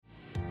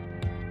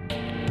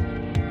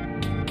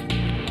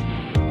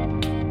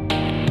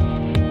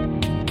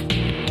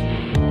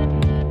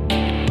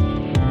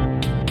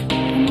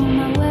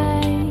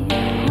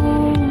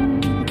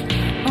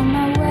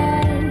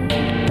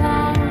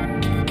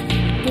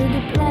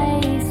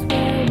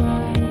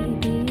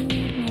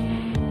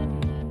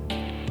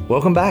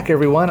Welcome back,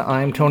 everyone.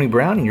 I'm Tony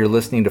Brown, and you're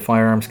listening to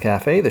Firearms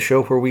Cafe, the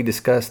show where we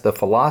discuss the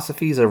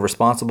philosophies of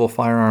responsible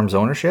firearms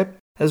ownership,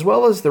 as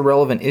well as the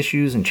relevant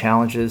issues and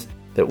challenges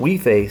that we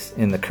face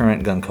in the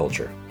current gun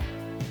culture.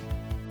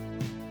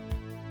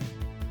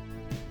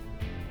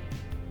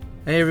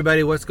 Hey,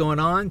 everybody, what's going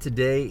on?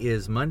 Today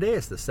is Monday.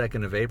 It's the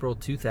 2nd of April,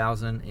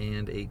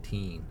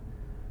 2018.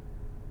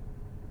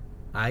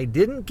 I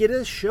didn't get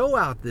a show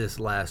out this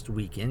last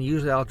weekend.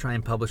 Usually I'll try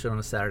and publish it on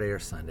a Saturday or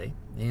Sunday.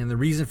 And the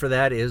reason for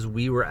that is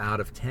we were out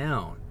of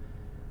town.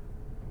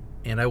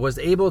 And I was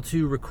able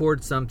to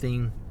record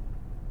something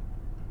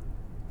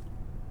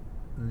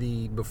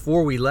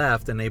before we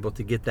left and able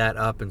to get that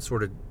up and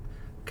sort of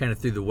kind of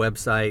through the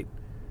website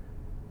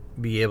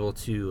be able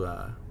to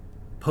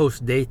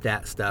post date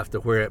that stuff to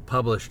where it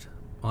published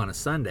on a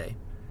Sunday.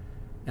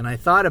 And I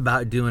thought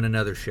about doing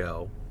another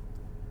show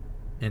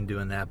and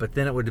doing that, but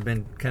then it would have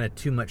been kind of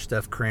too much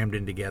stuff crammed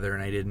in together,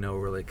 and I didn't know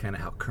really kind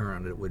of how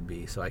current it would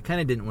be. So I kind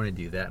of didn't want to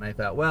do that, and I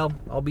thought, well,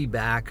 I'll be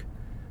back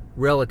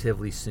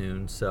relatively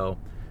soon. So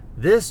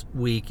this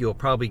week you'll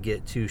probably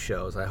get 2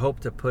 shows. I hope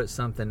to put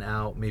something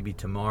out maybe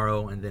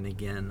tomorrow and then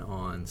again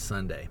on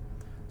Sunday,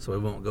 so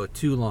it won't go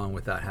too long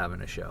without having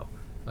a show.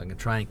 I can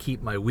try and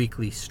keep my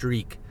weekly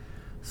streak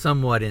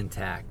somewhat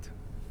intact.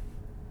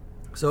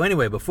 So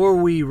anyway, before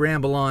we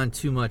ramble on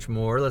too much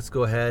more, let's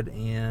go ahead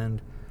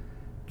and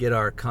get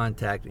our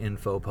contact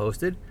info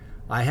posted.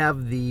 I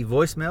have the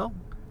voicemail,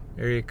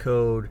 area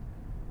code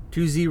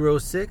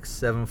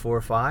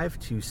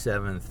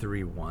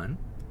 206-745-2731.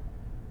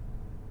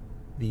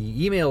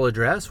 The email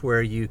address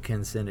where you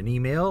can send an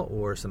email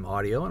or some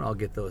audio, and I'll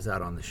get those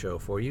out on the show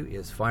for you,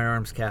 is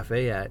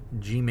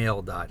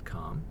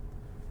firearmscafe@gmail.com.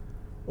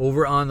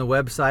 Over on the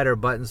website are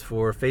buttons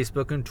for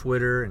Facebook and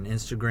Twitter and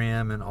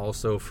Instagram, and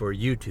also for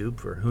YouTube,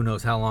 for who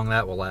knows how long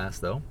that will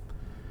last, though.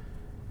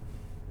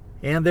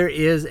 And there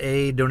is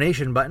a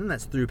donation button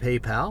that's through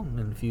PayPal,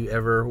 and if you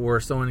ever were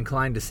so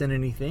inclined to send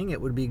anything,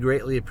 it would be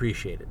greatly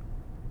appreciated.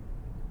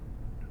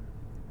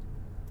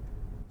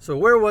 So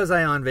where was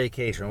I on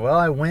vacation? Well,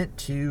 I went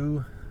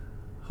to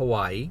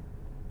Hawaii,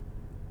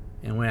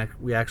 and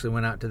we actually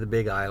went out to the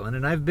Big Island,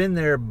 and I've been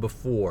there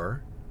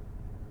before,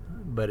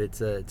 but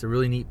it's a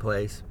really neat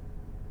place.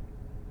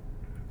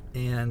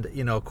 And,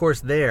 you know, of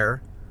course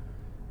there,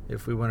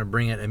 if we want to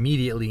bring it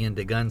immediately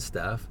into gun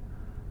stuff,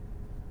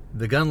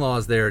 the gun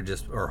laws there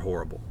are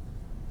horrible.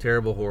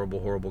 Terrible,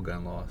 horrible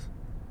gun laws.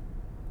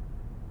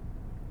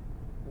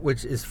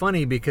 Which is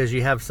funny because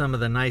you have some of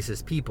the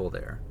nicest people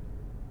there.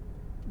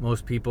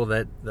 Most people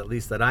that at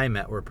least that I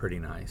met were pretty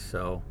nice.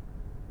 So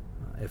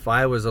if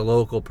I was a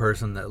local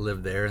person that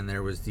lived there and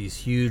there was these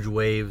huge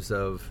waves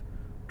of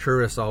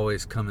tourists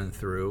always coming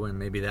through, and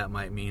maybe that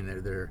might mean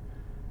that there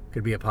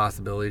could be a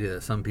possibility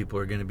that some people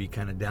are going to be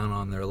kind of down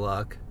on their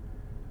luck.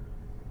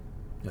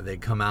 You know, they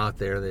come out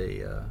there,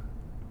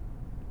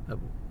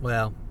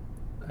 well,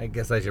 I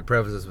guess I should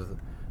preface this with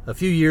a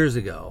few years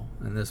ago,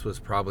 and this was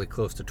probably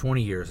close to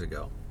 20 years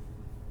ago.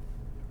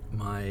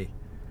 My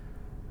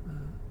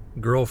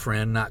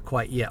girlfriend, not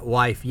quite yet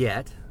wife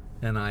yet,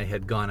 and I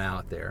had gone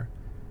out there,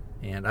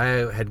 and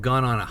I had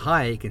gone on a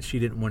hike, and she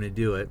didn't want to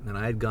do it, and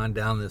I had gone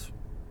down this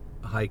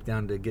hike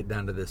to get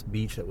down to this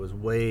beach that was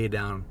way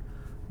down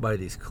by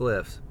these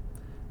cliffs,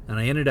 and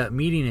I ended up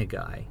meeting a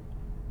guy,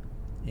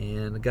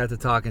 and I got to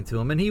talking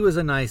to him, and he was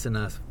a nice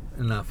enough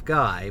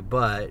guy,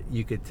 but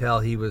I could tell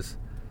he was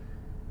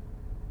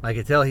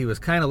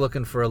kind of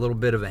looking for a little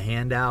bit of a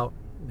handout.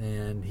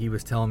 And he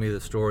was telling me the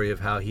story of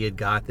how he had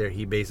got there.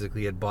 He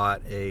basically had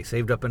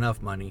saved up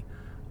enough money,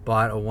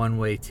 bought a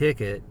one-way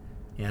ticket,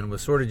 and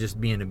was sort of just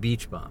being a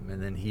beach bum.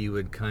 And then he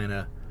would kind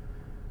of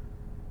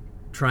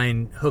try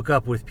and hook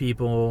up with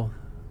people,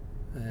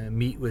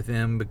 meet with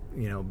them,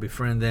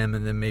 befriend them,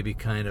 and then maybe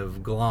kind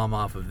of glom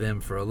off of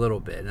them for a little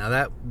bit.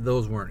 Now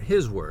those weren't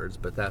his words,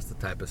 but that's the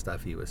type of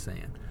stuff he was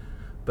saying.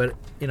 But,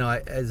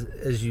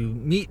 as you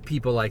meet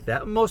people like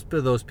that, most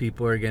of those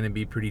people are going to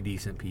be pretty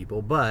decent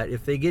people. But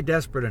if they get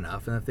desperate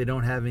enough, and if they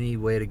don't have any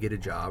way to get a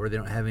job, or they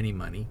don't have any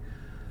money,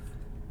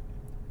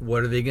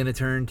 what are they going to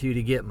turn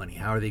to get money?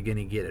 How are they going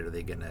to get it? Are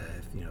they going to,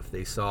 if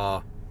they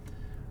saw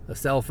a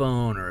cell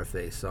phone, or if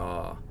they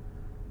saw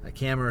a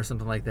camera or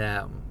something like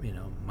that,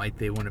 might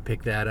they want to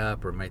pick that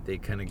up, or might they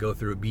kind of go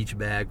through a beach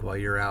bag while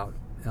you're out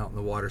in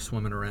the water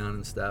swimming around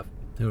and stuff?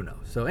 Who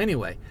knows? So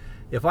anyway,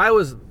 if I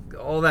was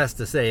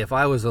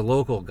a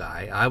local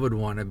guy, I would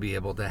want to be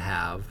able to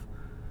have,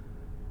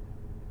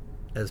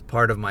 as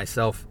part of my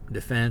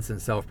self-defense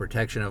and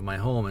self-protection of my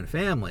home and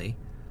family,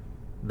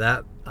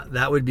 that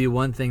would be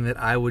one thing that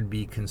I would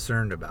be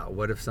concerned about.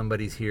 What if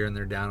somebody's here and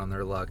they're down on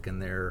their luck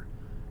and they're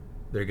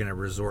going to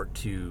resort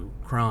to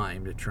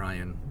crime to try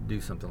and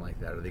do something like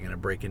that? Are they going to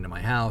break into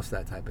my house?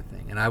 That type of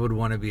thing. And I would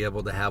want to be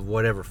able to have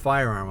whatever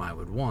firearm I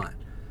would want.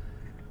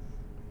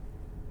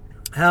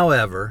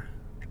 However,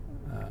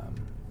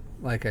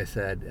 like I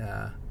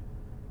said,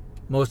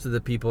 most of the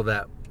people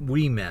that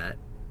we met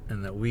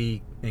and that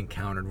we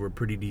encountered were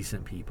pretty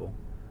decent people.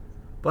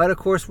 But of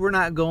course, we're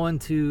not going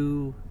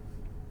to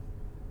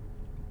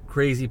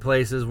crazy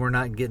places. We're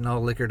not getting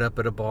all liquored up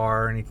at a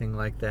bar or anything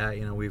like that.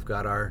 We've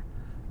got our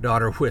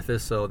daughter with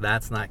us, so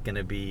that's not going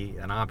to be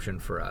an option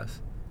for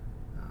us.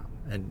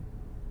 And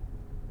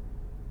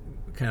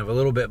kind of a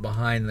little bit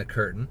behind the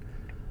curtain,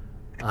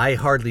 I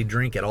hardly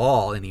drink at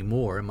all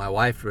anymore, and my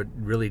wife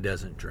really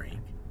doesn't drink.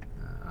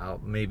 I'll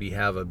maybe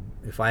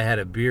if I had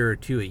a beer or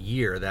two a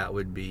year, that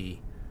would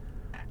be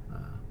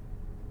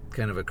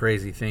kind of a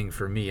crazy thing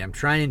for me. I'm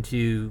trying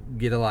to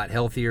get a lot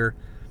healthier,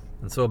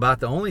 and so about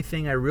the only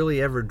thing I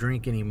really ever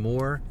drink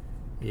anymore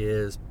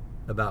is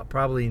about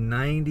probably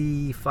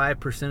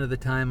 95% of the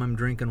time I'm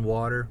drinking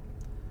water,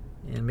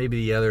 and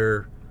maybe the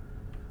other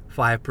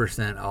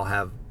 5% I'll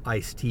have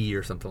iced tea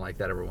or something like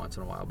that every once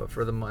in a while. But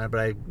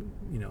I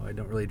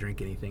don't really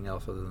drink anything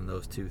else other than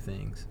those two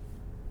things.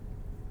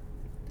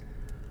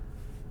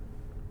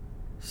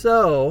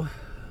 So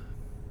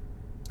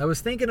I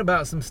was thinking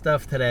about some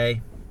stuff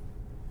today,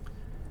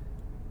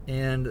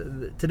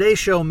 and today's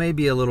show may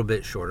be a little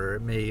bit shorter.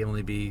 It may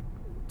only be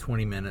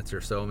 20 minutes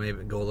or so,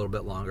 maybe go a little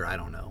bit longer. I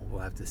don't know.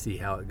 We'll have to see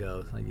how it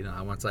goes.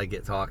 Once I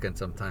get talking,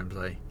 sometimes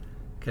I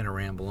kind of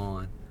ramble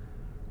on.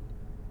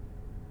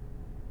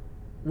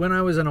 When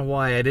I was in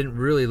Hawaii, I didn't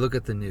really look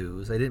at the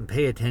news. I didn't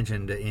pay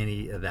attention to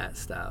any of that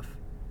stuff.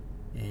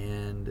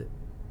 And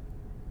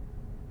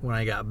when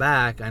I got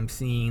back, I'm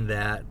seeing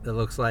that it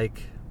looks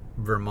like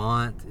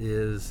Vermont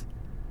is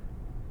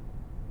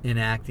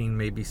enacting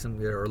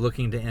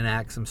looking to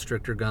enact some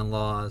stricter gun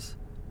laws.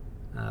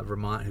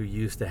 Vermont, who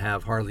used to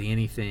have hardly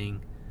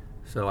anything.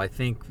 So I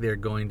think they're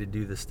going to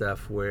do the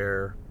stuff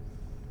where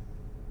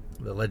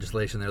the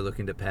legislation they're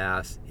looking to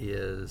pass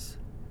is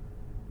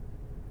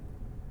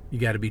you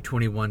got to be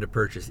 21 to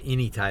purchase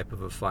any type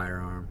of a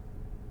firearm.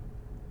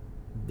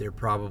 They're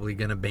probably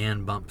going to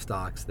ban bump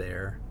stocks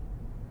there.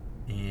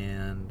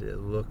 And it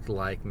looked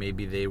like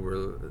maybe they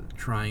were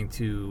trying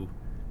to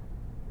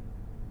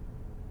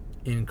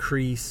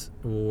increase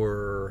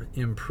or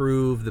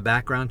improve the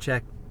background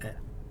check.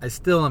 I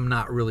still am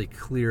not really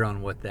clear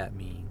on what that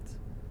means.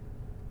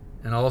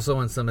 And also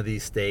in some of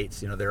these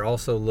states, they're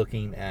also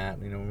looking at,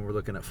 when we're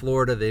looking at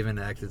Florida, they've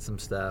enacted some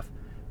stuff.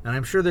 And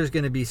I'm sure there's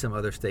going to be some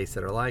other states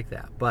that are like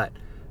that. But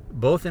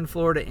both in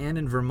Florida and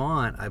in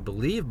Vermont, I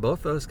believe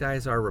both those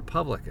guys are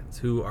Republicans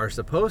who are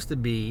supposed to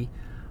be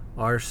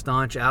our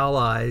staunch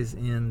allies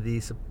in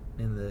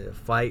the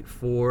fight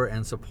for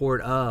and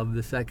support of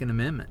the Second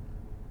Amendment.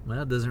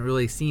 Well, it doesn't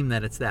really seem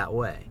that it's that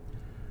way.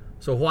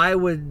 So why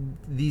would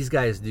these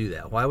guys do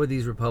that? Why would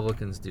these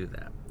Republicans do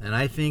that? And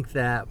I think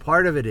that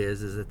part of it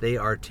is that they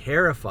are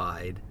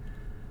terrified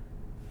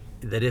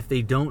that if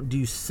they don't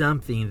do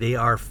something, they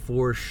are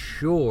for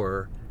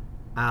sure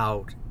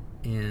out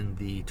in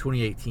the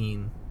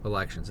 2018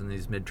 elections, in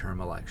these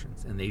midterm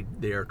elections. And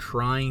they are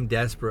trying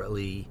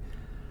desperately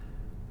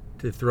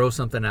to throw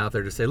something out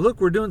there to say,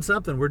 look, we're doing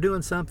something.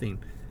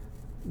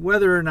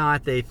 Whether or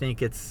not they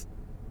think it's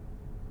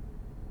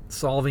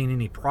solving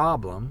any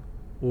problem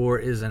or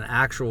is an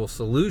actual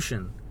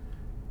solution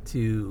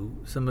to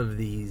some of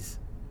these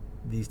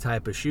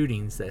type of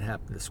shootings that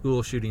happen, the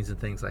school shootings and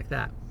things like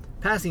that.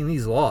 Passing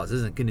these laws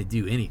isn't going to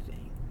do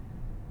anything.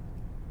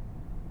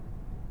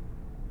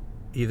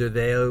 Either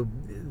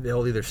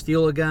they'll either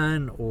steal a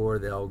gun or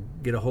they'll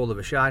get a hold of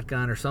a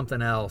shotgun or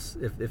something else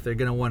if they're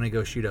going to want to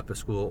go shoot up a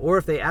school. Or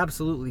if they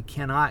absolutely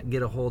cannot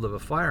get a hold of a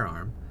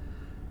firearm,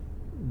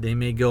 they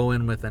may go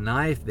in with a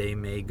knife. They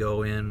may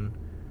go in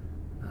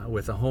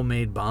with a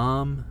homemade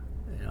bomb.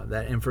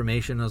 That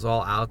information is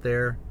all out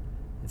there.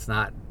 It's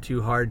not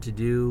too hard to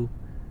do.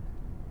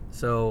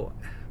 So,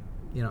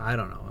 I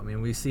don't know. I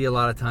mean, we see a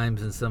lot of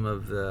times in some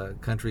of the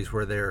countries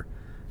where their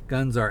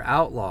guns are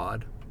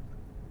outlawed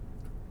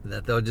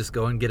that they'll just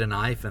go and get a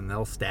knife and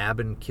they'll stab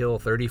and kill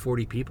 30,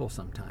 40 people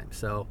sometimes.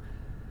 So,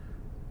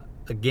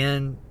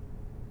 again,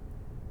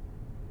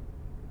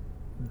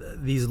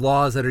 these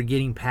laws that are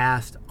getting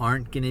passed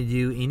aren't going to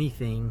do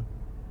anything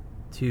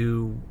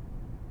to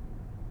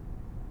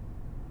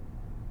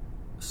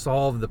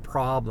solve the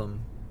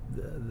problem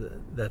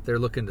that they're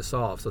looking to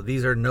solve. So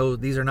these are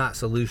not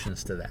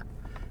solutions to that.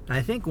 And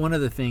I think one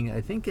of the things,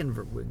 getting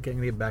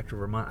to get back to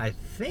Vermont, I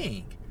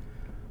think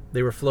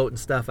they were floating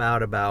stuff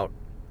out about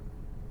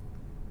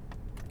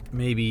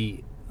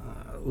maybe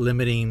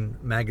limiting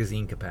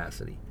magazine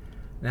capacity.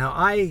 Now,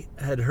 I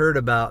had heard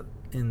about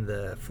in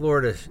the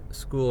Florida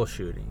school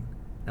shooting,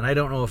 and I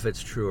don't know if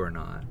it's true or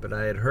not, but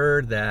I had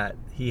heard that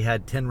he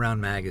had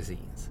 10-round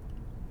magazines.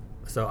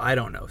 So I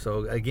don't know.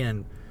 So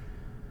again,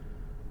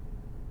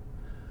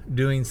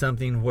 doing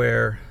something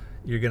where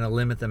you're going to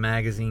limit the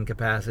magazine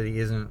capacity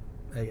isn't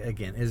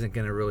going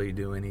to really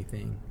do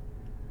anything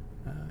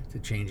to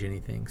change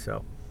anything.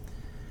 So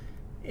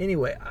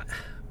anyway,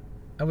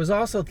 I was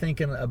also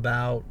thinking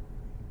about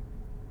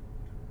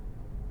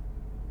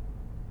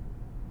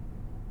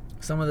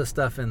some of the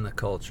stuff in the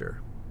culture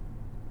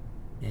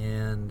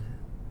and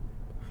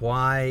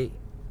why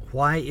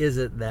is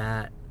it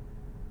that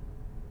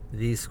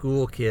these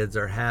school kids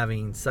are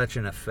having such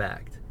an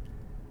effect.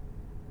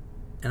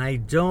 And I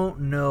don't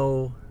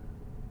know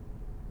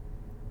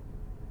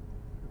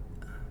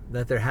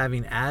that they're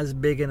having as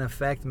big an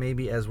effect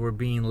maybe as we're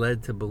being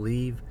led to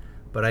believe.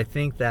 But I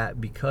think that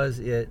because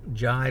it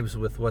jives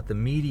with what the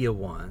media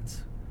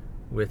wants,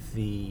 with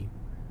the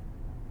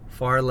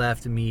far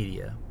left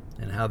media,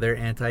 and how they're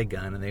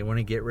anti-gun and they want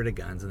to get rid of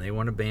guns and they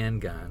want to ban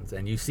guns.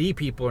 And you see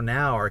people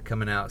now are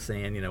coming out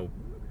saying,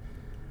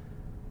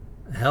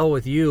 hell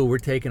with you, we're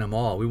taking them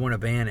all. We want to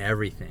ban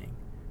everything.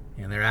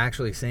 And they're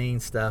actually saying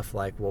stuff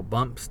like, well,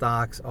 bump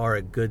stocks are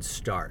a good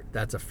start.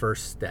 That's a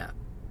first step.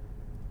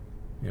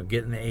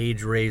 Getting the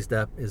age raised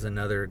up is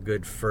another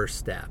good first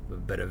step.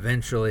 But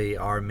eventually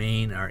our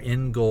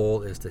end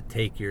goal is to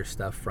take your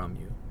stuff from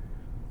you,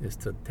 is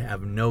to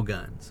have no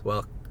guns.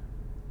 Well,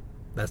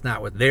 that's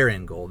not what their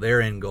end goal.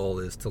 Their end goal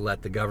is to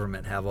let the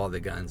government have all the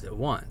guns it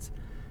wants.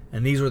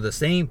 And these were the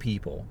same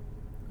people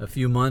a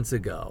few months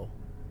ago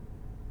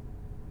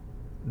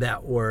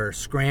that were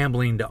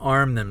scrambling to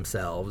arm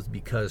themselves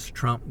because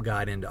Trump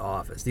got into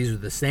office. These are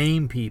the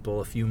same people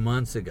a few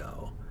months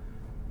ago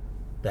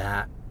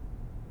that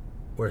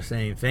were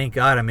saying, thank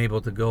God I'm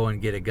able to go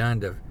and get a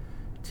gun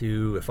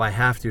to if I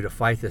have to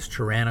fight this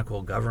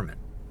tyrannical government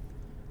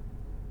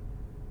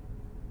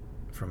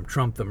from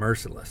Trump the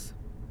Merciless.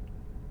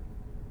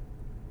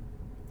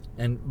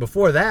 And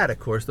before that, of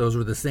course, those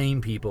were the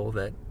same people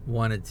that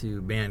wanted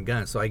to ban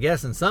guns. So I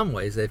guess in some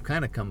ways they've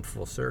kind of come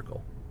full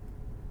circle.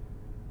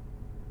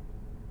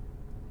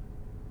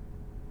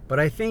 But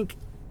I think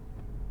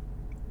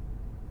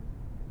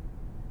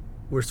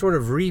we're sort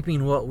of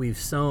reaping what we've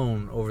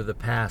sown over the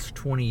past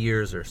 20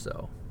 years or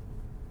so.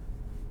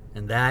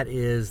 And that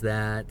is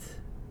that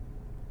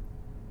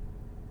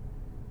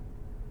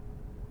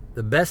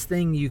the best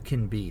thing you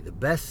can be, the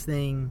best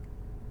thing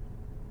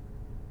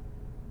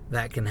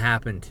that can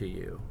happen to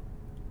you,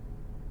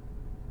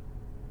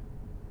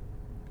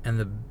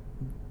 and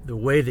the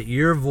way that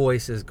your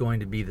voice is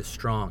going to be the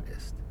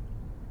strongest,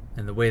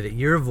 and the way that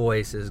your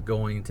voice is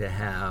going to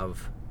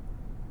have,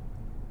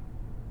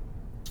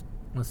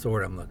 what's the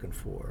word I'm looking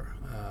for?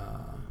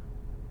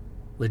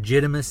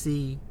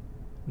 Legitimacy,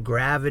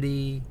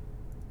 gravity.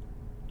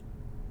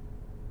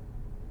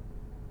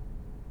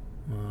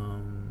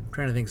 I'm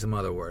trying to think some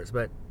other words,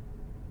 but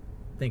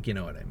I think you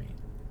know what I mean.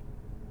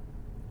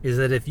 Is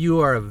that if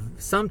you are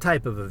some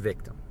type of a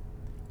victim,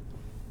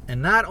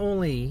 and not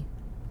only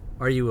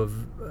are you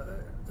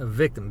a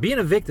victim, being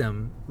a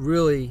victim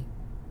really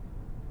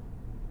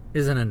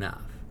isn't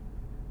enough.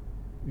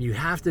 You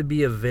have to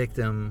be a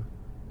victim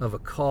of a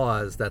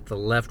cause that the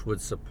left would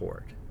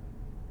support.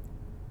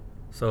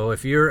 So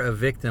if you're a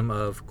victim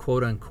of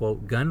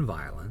quote-unquote gun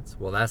violence,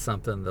 well, that's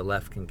something the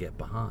left can get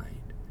behind.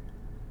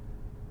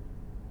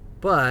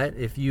 But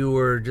if you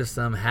were just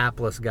some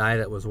hapless guy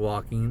that was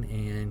walking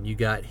and you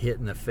got hit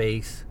in the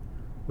face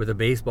with a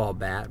baseball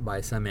bat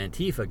by some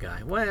Antifa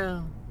guy,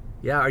 well,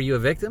 yeah, are you a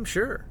victim?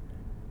 Sure.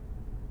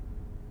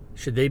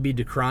 Should they be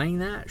decrying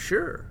that?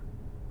 Sure.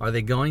 Are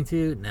they going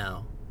to?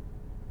 No.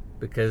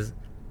 Because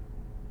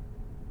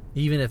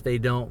even if they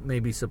don't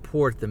maybe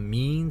support the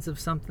means of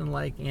something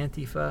like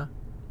Antifa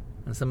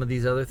and some of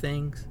these other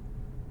things,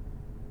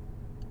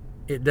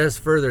 it does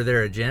further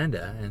their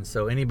agenda. And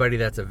so anybody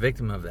that's a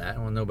victim of that,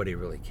 well, nobody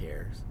really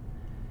cares.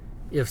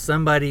 If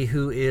somebody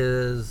who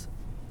is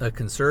a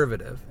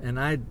conservative, and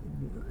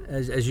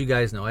as you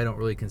guys know, I don't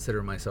really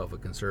consider myself a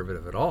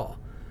conservative at all,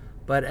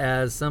 but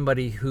as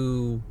somebody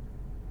who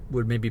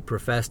would maybe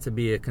profess to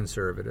be a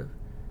conservative,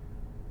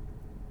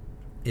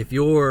 if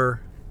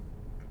your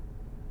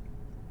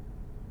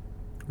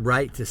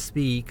right to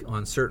speak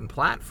on certain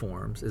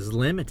platforms is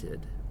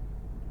limited,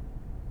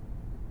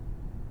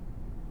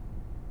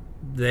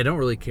 they don't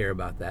really care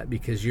about that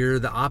because you're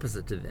the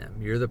opposite to them.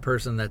 You're the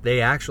person that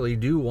they actually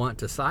do want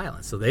to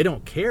silence. So they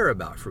don't care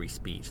about free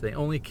speech. They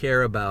only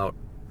care about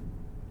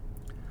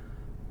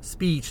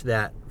speech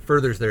that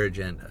furthers their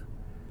agenda.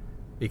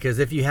 Because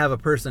if you have a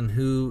person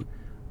who,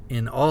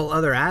 in all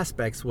other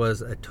aspects,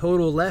 was a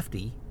total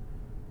lefty,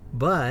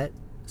 but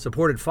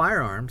supported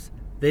firearms,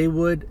 they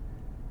would,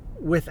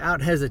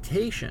 without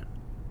hesitation,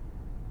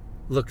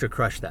 look to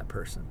crush that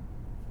person.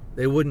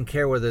 They wouldn't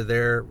care whether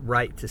their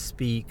right to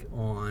speak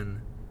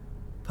on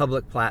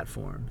public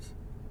platforms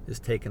is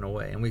taken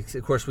away. And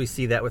of course, we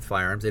see that with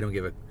firearms. They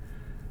don't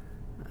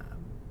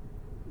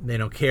they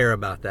don't care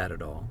about that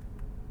at all,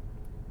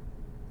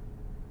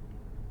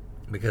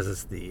 because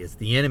it's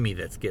the enemy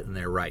that's getting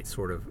their rights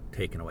sort of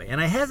taken away. And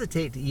I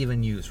hesitate to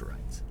even use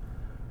rights.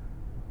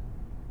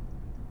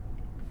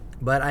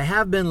 But I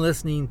have been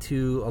listening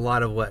to a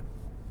lot of what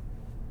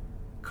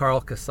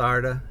Carl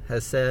Casarda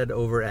has said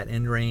over at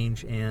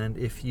InRange, and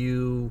if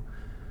you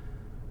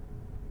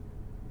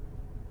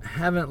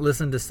haven't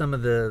listened to some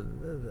of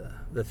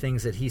the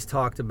things that he's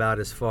talked about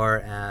as far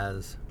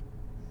as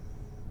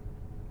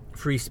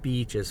free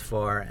speech, as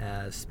far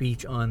as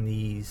speech on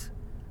these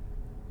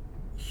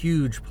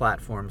huge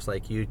platforms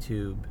like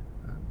YouTube,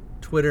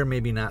 Twitter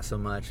maybe not so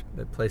much,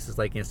 but places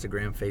like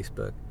Instagram,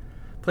 Facebook.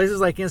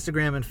 Places like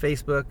Instagram and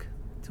Facebook,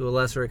 to a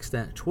lesser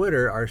extent,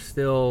 Twitter, are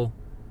still,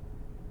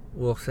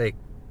 we'll say,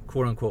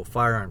 quote-unquote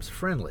firearms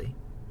friendly.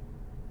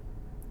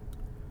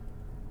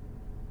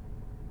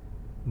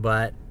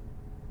 But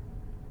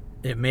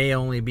it may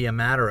only be a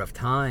matter of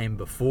time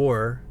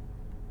before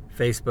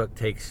Facebook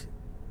takes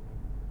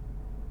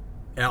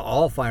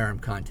all firearm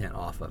content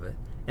off of it.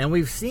 And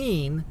we've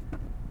seen,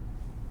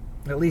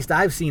 at least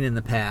I've seen in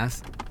the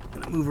past,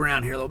 I'm going to move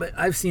around here a little bit.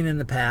 I've seen in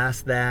the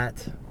past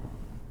that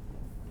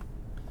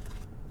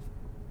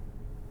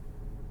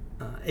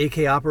AK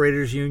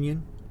Operators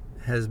Union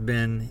has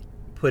been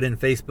put in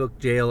Facebook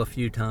jail a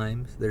few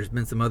times. There's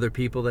been some other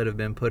people that have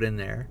been put in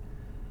there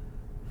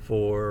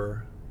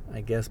for,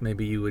 I guess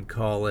maybe you would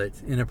call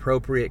it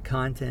inappropriate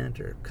content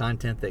or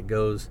content that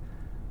goes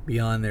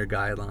beyond their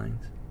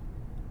guidelines.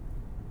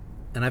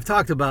 And I've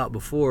talked about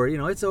before,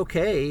 it's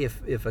okay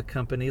if a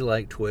company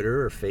like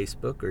Twitter or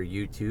Facebook or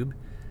YouTube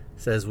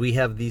says we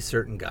have these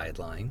certain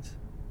guidelines.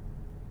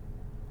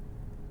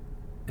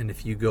 And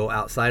if you go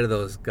outside of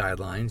those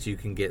guidelines, you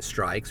can get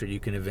strikes, or you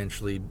can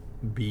eventually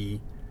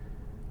be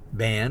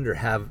banned or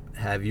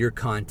have your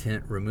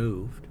content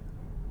removed.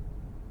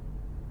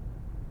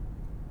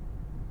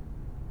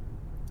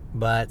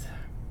 But,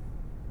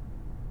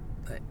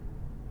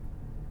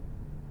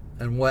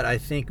 and what I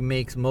think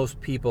makes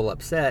most people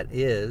upset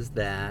is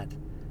that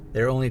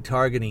they're only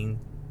targeting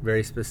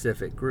very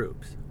specific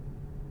groups.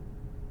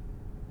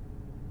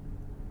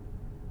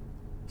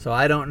 So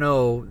I don't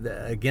know.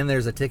 Again,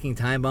 there's a ticking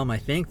time bomb. I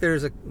think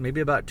there's maybe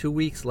about 2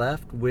 weeks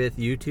left with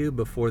YouTube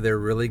before they're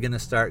really going to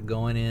start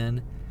going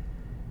in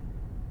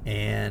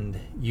and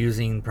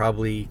using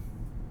probably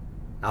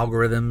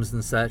algorithms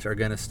and such are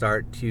going to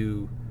start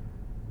to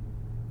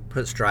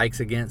put strikes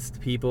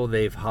against people.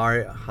 They've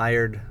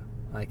hired,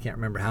 I can't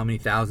remember how many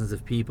thousands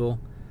of people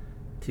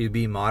to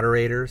be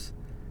moderators.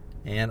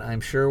 And I'm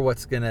sure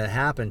what's going to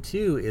happen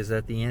too is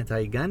that the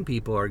anti-gun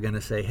people are going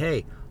to say,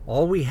 hey,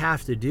 all we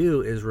have to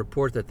do is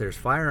report that there's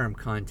firearm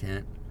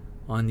content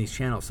on these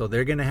channels. So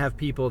they're going to have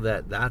people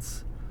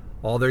that's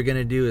all they're going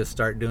to do is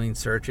start doing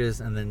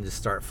searches and then just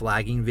start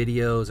flagging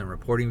videos and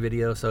reporting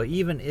videos. So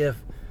even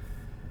if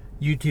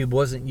YouTube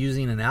wasn't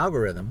using an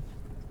algorithm,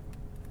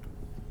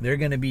 there are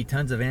going to be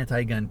tons of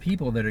anti-gun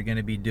people that are going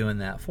to be doing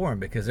that for them,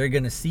 because they're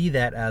going to see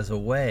that as a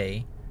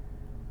way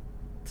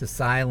to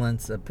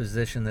silence a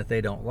position that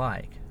they don't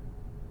like.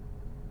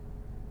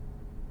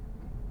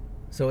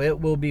 So it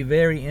will be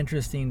very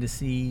interesting to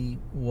see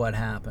what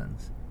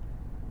happens.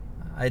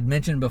 I'd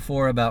mentioned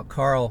before about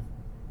Carl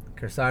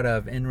Carsata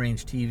of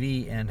InRange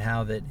TV and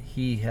how that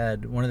he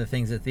had, one of the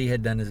things that he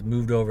had done is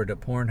moved over to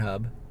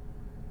Pornhub.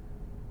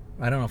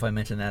 I don't know if I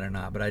mentioned that or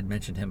not, but I'd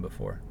mentioned him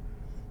before.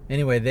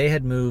 Anyway, they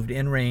had moved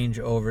InRange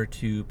over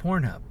to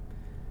Pornhub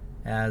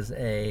as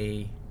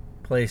a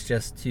place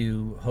just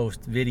to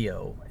host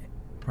video,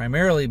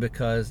 primarily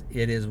because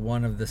it is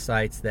one of the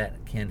sites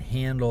that can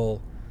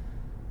handle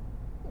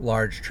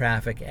large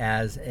traffic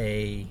as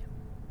they're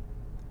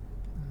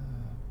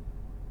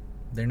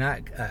not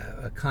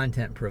a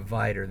content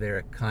provider, they're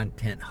a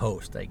content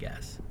host, I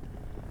guess.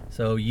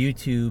 So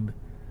YouTube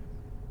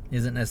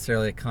isn't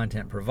necessarily a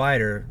content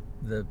provider.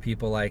 The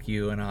people like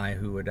you and I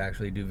who would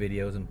actually do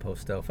videos and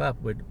post stuff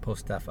up would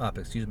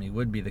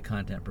be the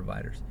content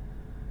providers.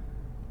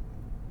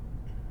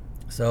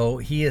 So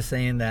he is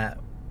saying that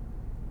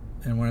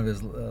in one of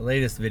his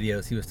latest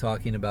videos, he was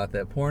talking about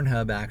that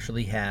Pornhub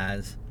actually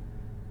has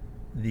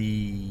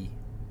the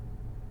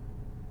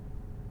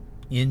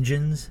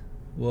engines,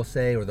 we'll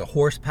say, or the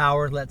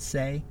horsepower, let's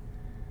say,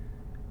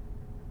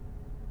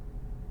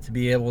 to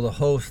be able to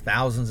host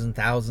thousands and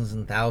thousands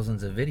and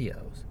thousands of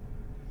videos.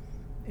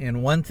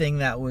 And one thing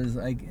that was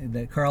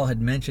that Carl had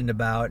mentioned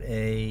about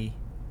an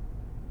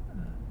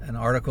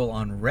article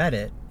on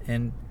Reddit,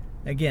 and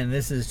again,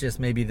 this is just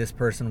maybe this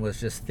person was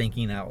just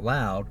thinking out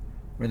loud,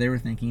 where they were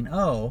thinking,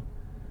 oh,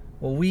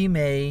 well, we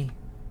may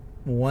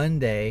one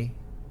day,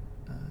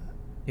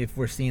 if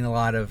we're seeing a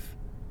lot of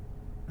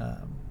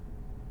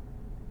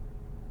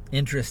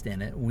interest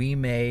in it, we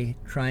may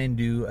try and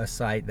do a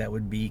site that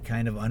would be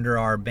kind of under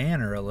our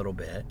banner a little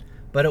bit,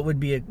 but it would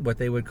be what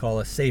they would call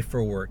a safe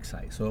for work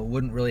site. So it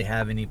wouldn't really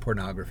have any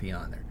pornography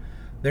on there.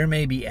 There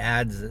may be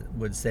ads that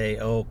would say,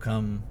 oh,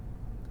 come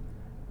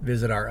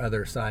visit our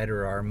other site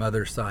or our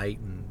mother site,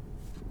 and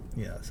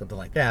something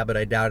like that, but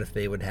I doubt if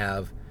they would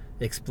have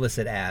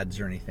explicit ads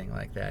or anything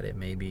like that. It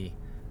may be,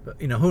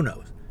 but who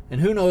knows? And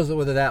who knows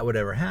whether that would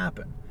ever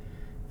happen.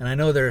 And I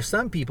know there are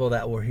some people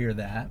that will hear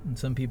that, and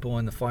some people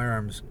in the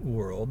firearms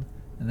world,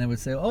 and they would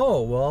say,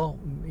 oh, well,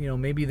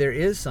 maybe there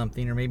is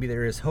something, or maybe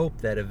there is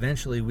hope that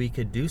eventually we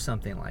could do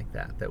something like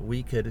that, that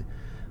we could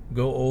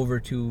go over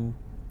to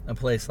a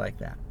place like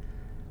that.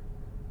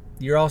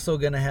 You're also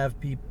going to have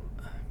people,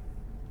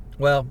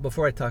 well,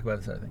 before I talk about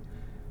this other thing.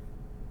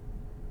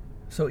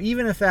 So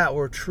even if that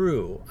were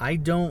true, I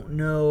don't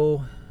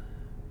know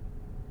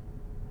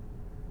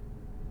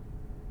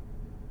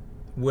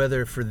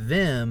whether for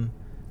them,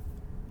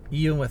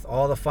 even with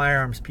all the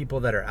firearms people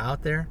that are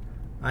out there,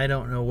 I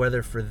don't know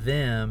whether for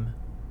them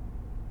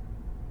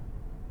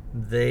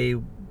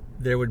there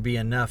would be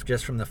enough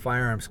just from the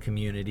firearms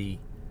community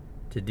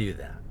to do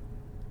that.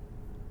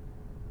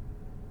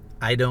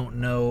 I don't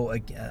know,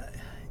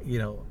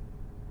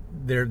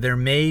 there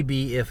may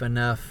be, if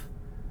enough.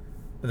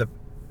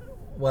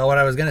 well, what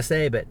I was going to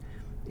say, but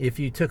if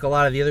you took a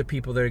lot of the other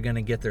people that are going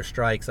to get their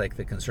strikes, like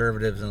the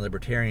conservatives and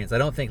libertarians, I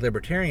don't think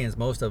libertarians,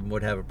 most of them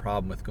would have a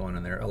problem with going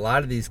in there. A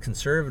lot of these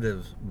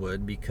conservatives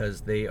would,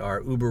 because they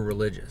are uber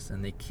religious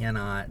and they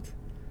cannot,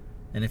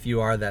 and if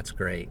you are, that's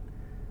great.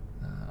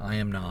 I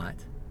am not.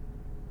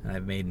 And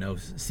I've made no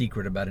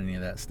secret about any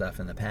of that stuff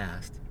in the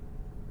past.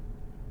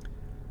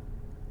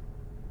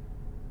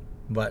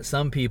 But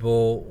some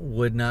people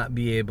would not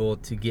be able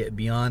to get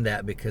beyond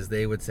that because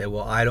they would say,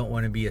 well, I don't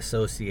want to be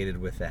associated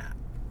with that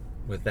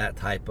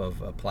type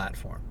of a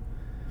platform.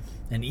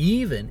 And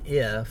even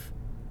if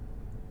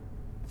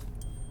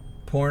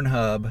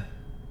Pornhub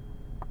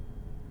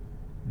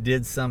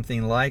did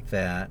something like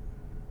that,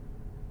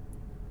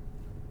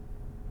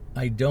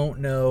 I don't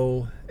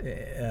know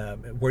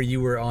where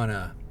you were on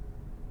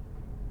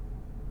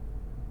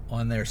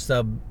their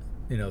sub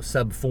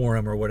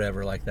forum or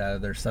whatever like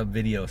that, their sub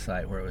video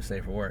site where it was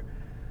safe for work.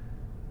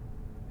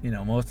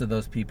 Most of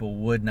those people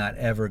would not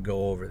ever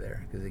go over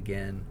there because,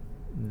 again,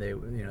 they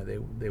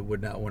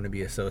would not want to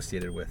be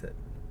associated with it.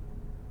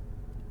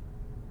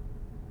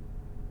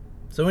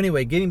 So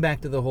anyway, getting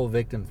back to the whole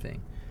victim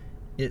thing,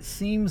 it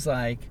seems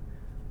like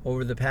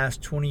over the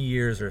past 20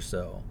 years or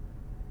so,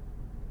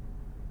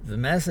 the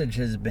message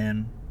has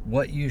been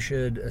what you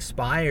should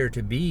aspire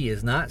to be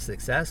is not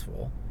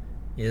successful,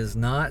 is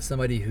not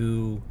somebody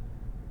who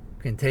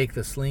can take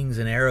the slings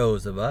and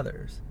arrows of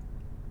others,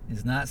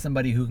 is not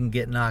somebody who can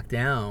get knocked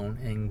down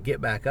and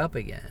get back up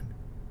again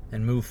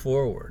and move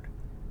forward,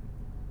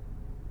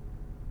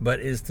 but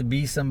is to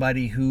be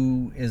somebody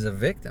who is a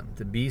victim,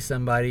 to be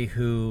somebody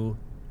who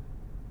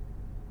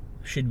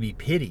should be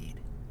pitied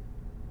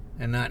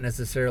and not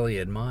necessarily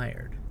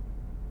admired.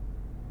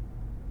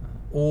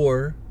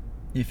 Or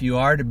if you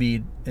are to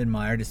be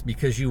admired, it's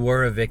because you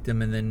were a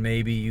victim and then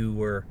maybe you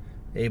were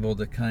able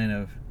to kind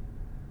of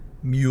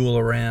mule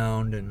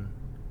around and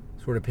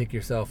sort of pick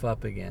yourself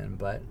up again.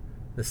 But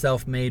the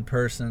self-made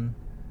person,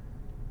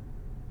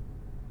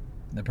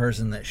 the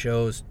person that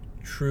shows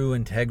true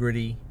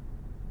integrity,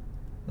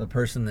 the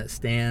person that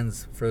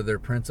stands for their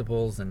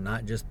principles and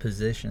not just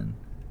position,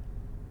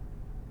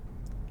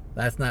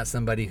 that's not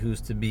somebody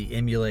who's to be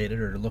emulated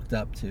or looked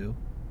up to.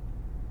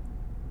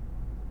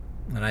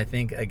 And I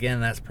think, again,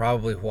 that's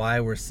probably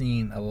why we're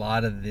seeing a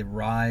lot of the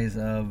rise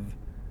of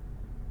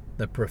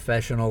the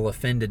professional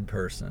offended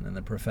person and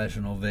the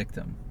professional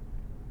victim.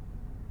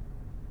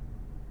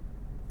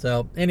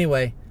 So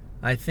anyway,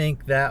 I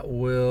think that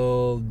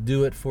will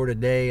do it for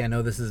today. I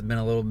know this has been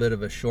a little bit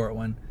of a short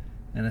one,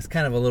 and it's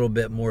kind of a little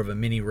bit more of a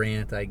mini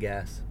rant, I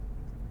guess.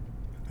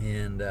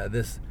 And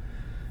this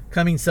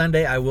coming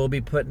Sunday, I will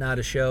be putting out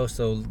a show,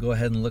 so go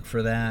ahead and look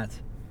for that.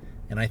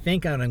 And I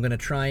think what I'm going to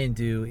try and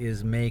do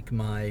is make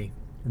my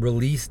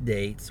release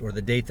dates, or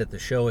the date that the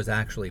show is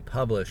actually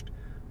published,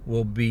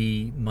 will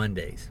be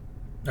Mondays.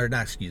 Or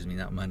not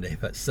Monday,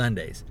 but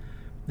Sundays.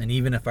 And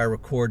even if I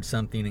record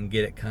something and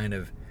get it kind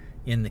of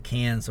in the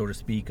can, so to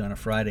speak, on a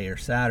Friday or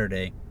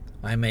Saturday,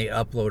 I may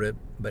upload it.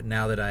 But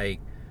now that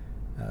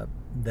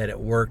that it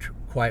worked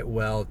quite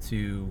well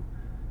to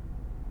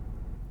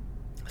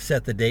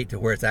set the date to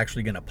where it's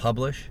actually going to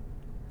publish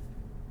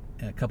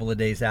a couple of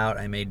days out,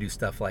 I may do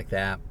stuff like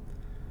that.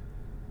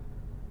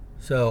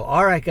 So,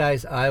 all right,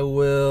 guys, I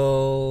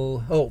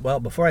will... Oh, well,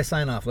 before I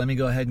sign off, let me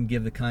go ahead and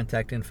give the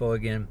contact info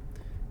again.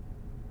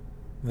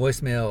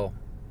 Voicemail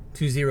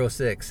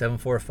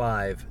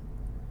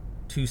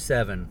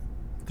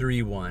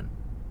 206-745-2731.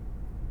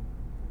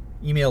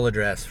 Email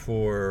address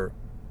for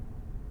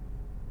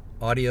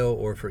audio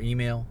or for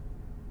email,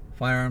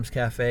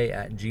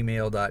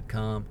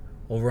 firearmscafe@gmail.com.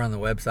 Over on the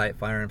website,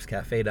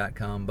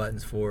 firearmscafe.com.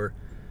 Buttons for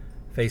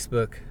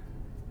Facebook,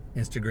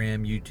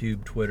 Instagram,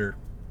 YouTube, Twitter.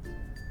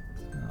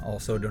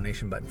 Also,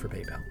 donation button for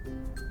PayPal.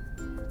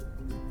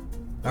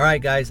 All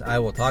right, guys, I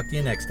will talk to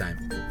you next time.